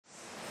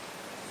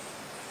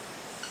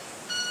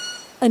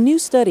A new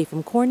study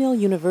from Cornell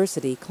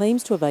University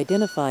claims to have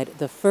identified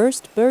the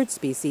first bird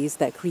species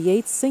that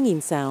creates singing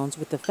sounds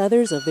with the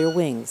feathers of their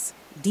wings.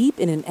 Deep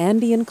in an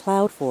Andean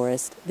cloud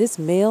forest, this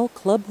male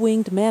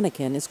club-winged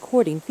manakin is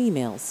courting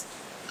females.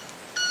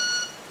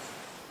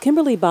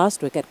 Kimberly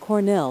Bostwick at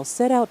Cornell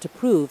set out to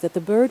prove that the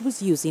bird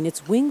was using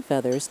its wing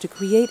feathers to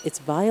create its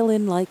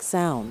violin-like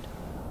sound.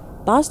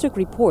 Bostwick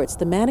reports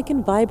the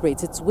manakin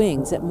vibrates its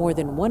wings at more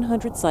than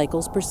 100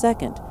 cycles per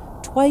second,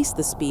 twice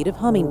the speed of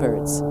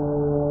hummingbirds.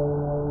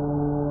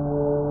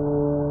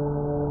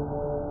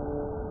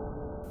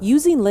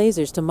 Using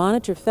lasers to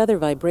monitor feather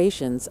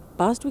vibrations,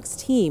 Bostwick's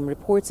team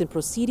reports in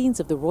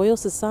Proceedings of the Royal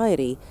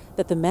Society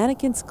that the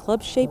manakin's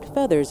club-shaped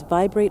feathers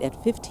vibrate at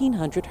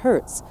 1500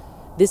 hertz.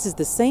 This is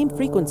the same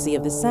frequency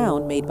of the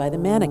sound made by the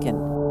manakin.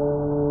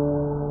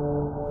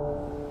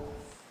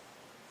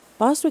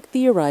 Bostwick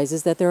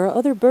theorizes that there are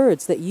other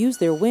birds that use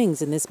their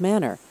wings in this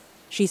manner.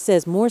 She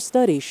says more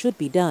studies should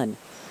be done.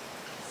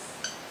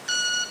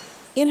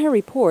 In her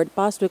report,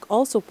 Bostwick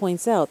also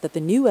points out that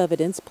the new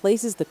evidence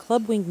places the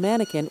club-winged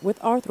manakin with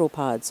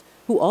arthropods,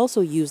 who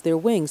also use their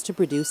wings to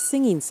produce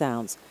singing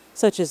sounds,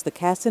 such as the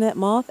castanet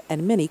moth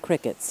and many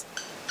crickets.